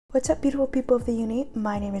What's up, beautiful people of the uni?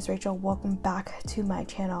 My name is Rachel. Welcome back to my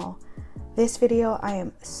channel. This video I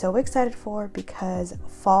am so excited for because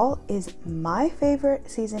fall is my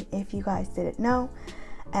favorite season, if you guys didn't know,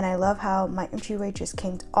 and I love how my entryway just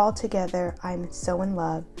came all together. I'm so in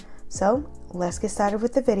love. So let's get started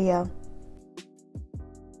with the video.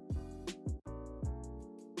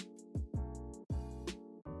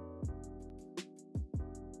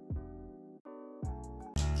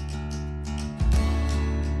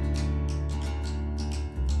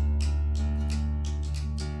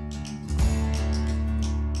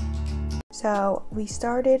 So we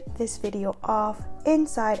started this video off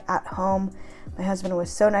inside at home. My husband was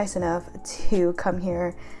so nice enough to come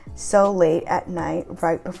here so late at night,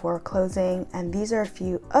 right before closing. And these are a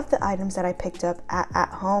few of the items that I picked up at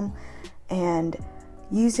home. And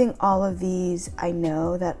using all of these, I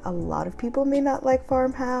know that a lot of people may not like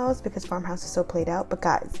Farmhouse because Farmhouse is so played out. But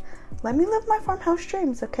guys, let me live my Farmhouse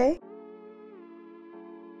dreams, okay?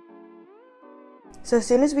 So as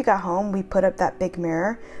soon as we got home, we put up that big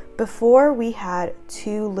mirror. Before, we had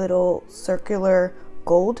two little circular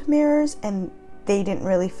gold mirrors and they didn't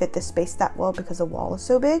really fit the space that well because the wall is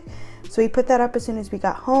so big. So we put that up as soon as we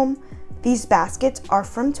got home. These baskets are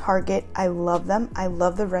from Target. I love them. I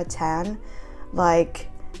love the red tan like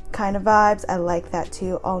kind of vibes. I like that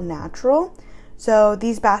too, all natural. So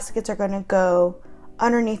these baskets are going to go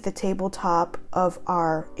underneath the tabletop of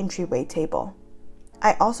our entryway table.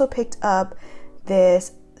 I also picked up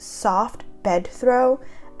this soft bed throw,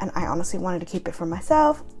 and I honestly wanted to keep it for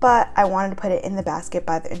myself, but I wanted to put it in the basket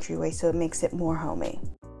by the entryway so it makes it more homey.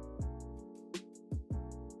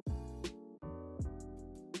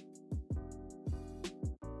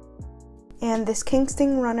 And this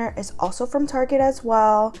Kingston runner is also from Target as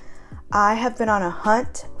well. I have been on a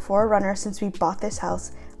hunt for a runner since we bought this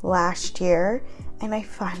house last year, and I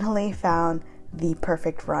finally found the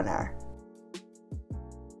perfect runner.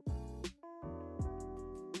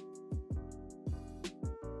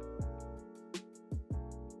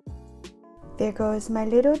 There goes my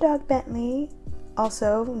little dog Bentley,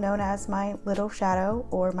 also known as my little shadow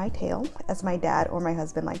or my tail, as my dad or my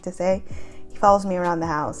husband like to say. He follows me around the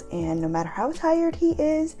house, and no matter how tired he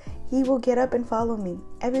is, he will get up and follow me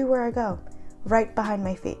everywhere I go, right behind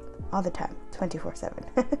my feet, all the time,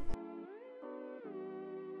 24/7.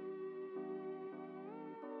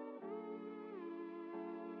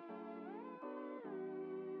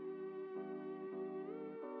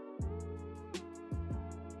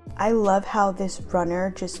 I love how this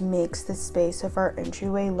runner just makes the space of our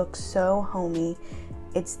entryway look so homey.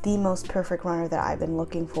 It's the most perfect runner that I've been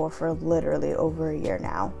looking for literally over a year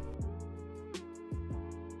now.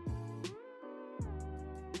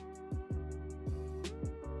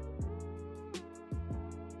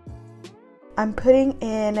 I'm putting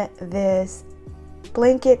in this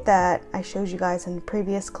blanket that I showed you guys in the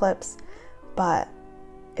previous clips, but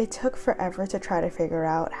it took forever to try to figure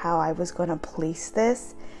out how I was going to place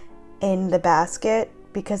this in the basket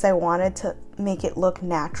because I wanted to make it look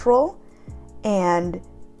natural, and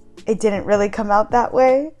it didn't really come out that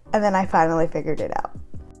way, and then I finally figured it out.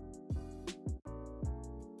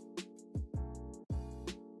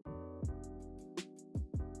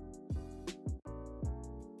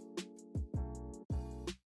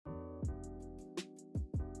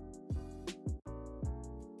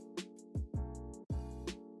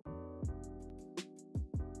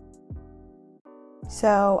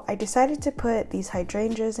 So I decided to put these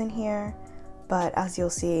hydrangeas in here, but as you'll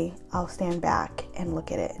see, I'll stand back and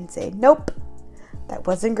look at it and say, nope, that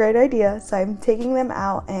wasn't a great idea. So I'm taking them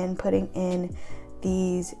out and putting in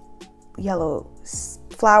these yellow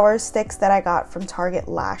flower sticks that I got from Target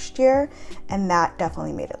last year, and that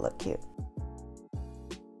definitely made it look cute.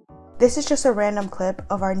 This is just a random clip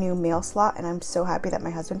of our new mail slot, and I'm so happy that my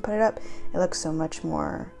husband put it up. It looks so much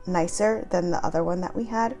more nicer than the other one that we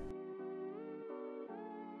had.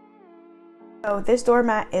 So this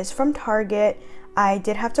doormat is from Target. I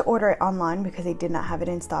did have to order it online because they did not have it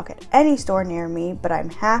in stock at any store near me, but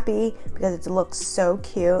I'm happy because it looks so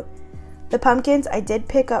cute. The pumpkins I did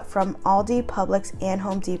pick up from Aldi, Publix, and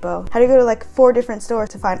Home Depot. I had to go to like 4 different stores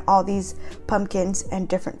to find all these pumpkins and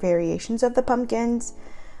different variations of the pumpkins.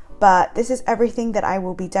 But this is everything that I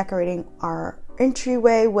will be decorating our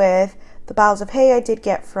entryway with. The boughs of hay I did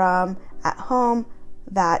get from at home.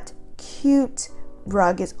 That cute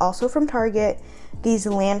rug is also from Target. These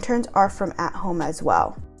lanterns are from at home as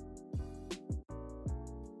well.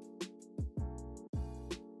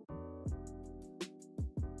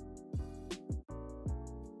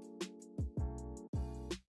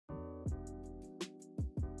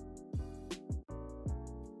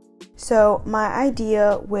 So my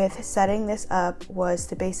idea with setting this up was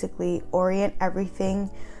to basically orient everything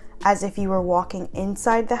as if you were walking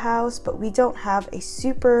inside the house, but we don't have a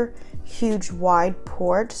super huge wide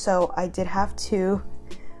porch, so I did have to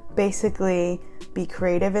basically be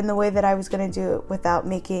creative in the way that I was going to do it without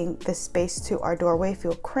making the space to our doorway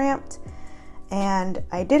feel cramped. And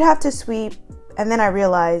I did have to sweep, and then I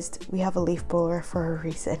realized we have a leaf blower for a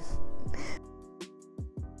reason.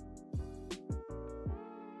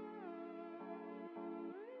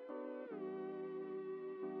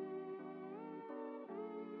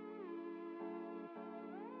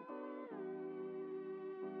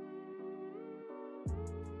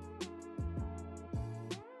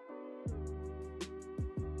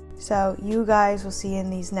 So you guys will see in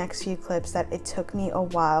these next few clips that it took me a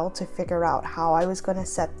while to figure out how I was going to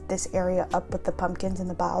set this area up with the pumpkins and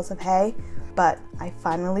the bales of hay, but I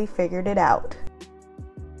finally figured it out.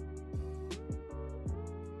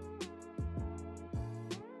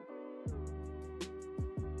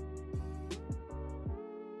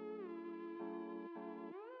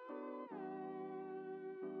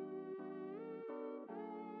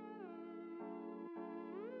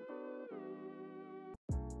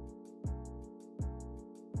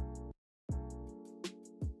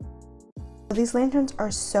 These lanterns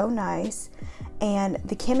are so nice, and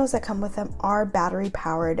the candles that come with them are battery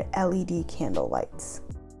powered LED candle lights.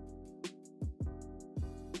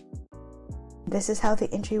 This is how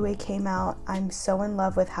the entryway came out. I'm so in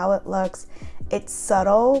love with how it looks. It's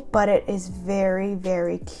subtle, but it is very,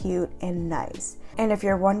 very cute and nice. And if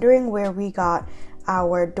you're wondering where we got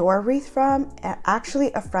our door wreath from,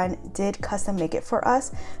 actually a friend did custom make it for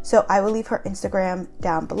us, so I will leave her Instagram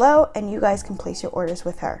down below and you guys can place your orders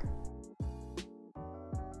with her.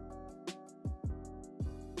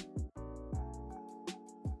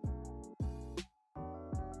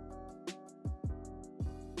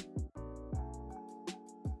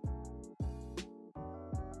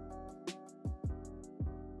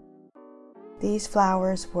 These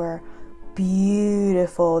flowers were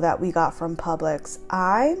beautiful that we got from Publix.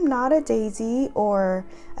 I'm not a daisy, or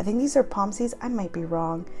I think these are pomsies, I might be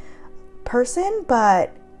wrong, person,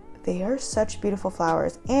 but they are such beautiful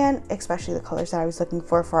flowers, and especially the colors that I was looking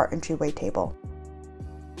for our entryway table.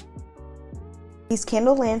 These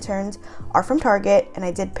candle lanterns are from Target, and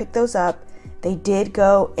I did pick those up. They did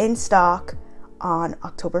go in stock on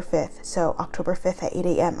October 5th. So October 5th at 8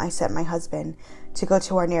 a.m. I sent my husband to go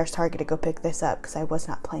to our nearest Target to go pick this up because I was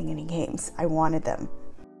not playing any games. I wanted them.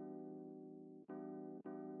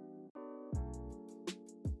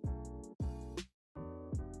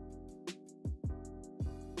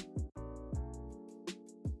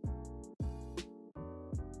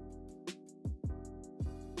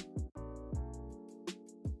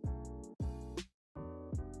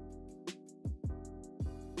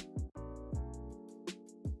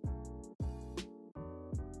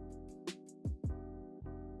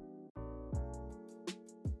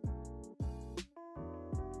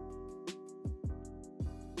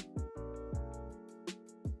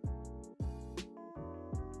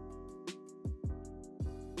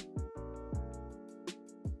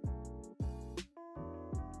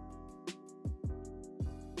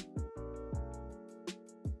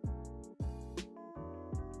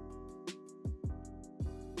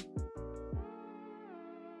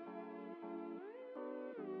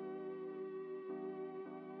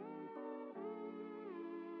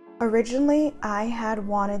 Originally, I had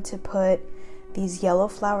wanted to put these yellow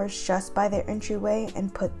flowers just by their entryway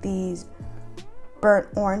and put these burnt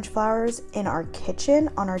orange flowers in our kitchen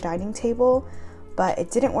on our dining table, but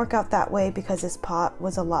it didn't work out that way because this pot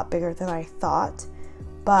was a lot bigger than I thought.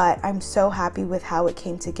 But I'm so happy with how it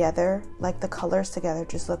came together. Like, the colors together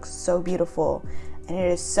just look so beautiful, and it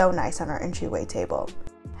is so nice on our entryway table.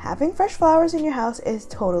 Having fresh flowers in your house is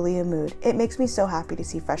totally a mood. It makes me so happy to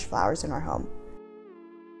see fresh flowers in our home.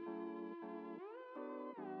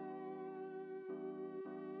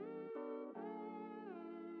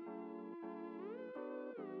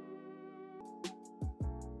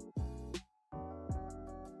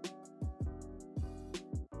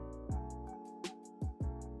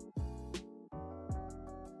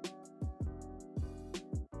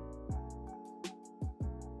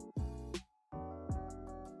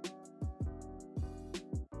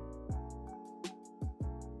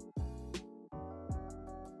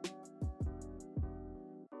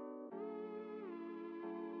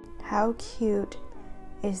 How cute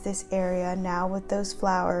is this area now with those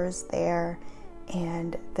flowers there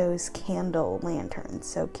and those candle lanterns?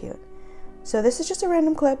 So cute. So this is just a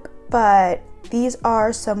random clip, but these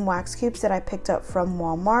are some wax cubes that I picked up from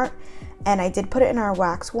Walmart, and I did put it in our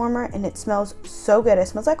wax warmer, and it smells so good. It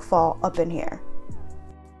smells like fall up in here.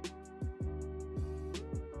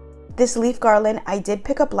 This leaf garland I did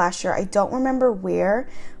pick up last year. I don't remember where,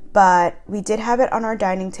 but we did have it on our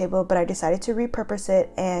dining table, but I decided to repurpose it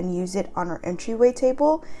and use it on our entryway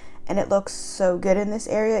table, and it looks so good in this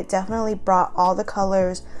area. It definitely brought all the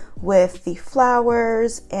colors with the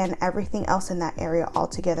flowers and everything else in that area all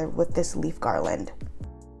together with this leaf garland.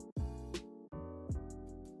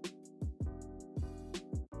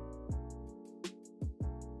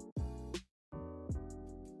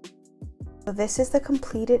 So this is the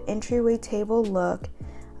completed entryway table look.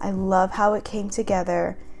 I love how it came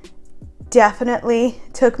together. Definitely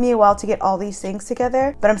took me a while to get all these things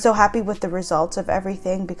together, but I'm so happy with the results of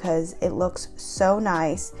everything because it looks so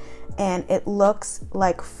nice, and it looks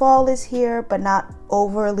like fall is here, but not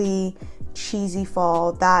overly cheesy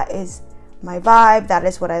fall. That is my vibe. That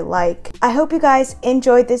is what I like. I hope you guys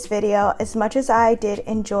enjoyed this video as much as I did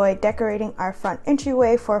enjoy decorating our front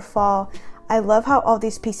entryway for fall. I love how all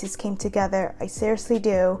these pieces came together. I seriously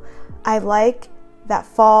do. I like that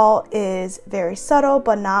fall is very subtle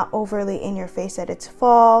but not overly in your face that it's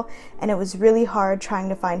fall, and it was really hard trying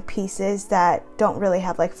to find pieces that don't really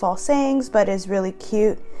have like fall sayings but is really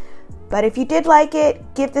cute. But if you did like it,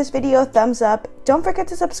 give this video a thumbs up. Don't forget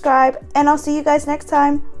to subscribe, and I'll see you guys next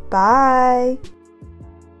time. Bye.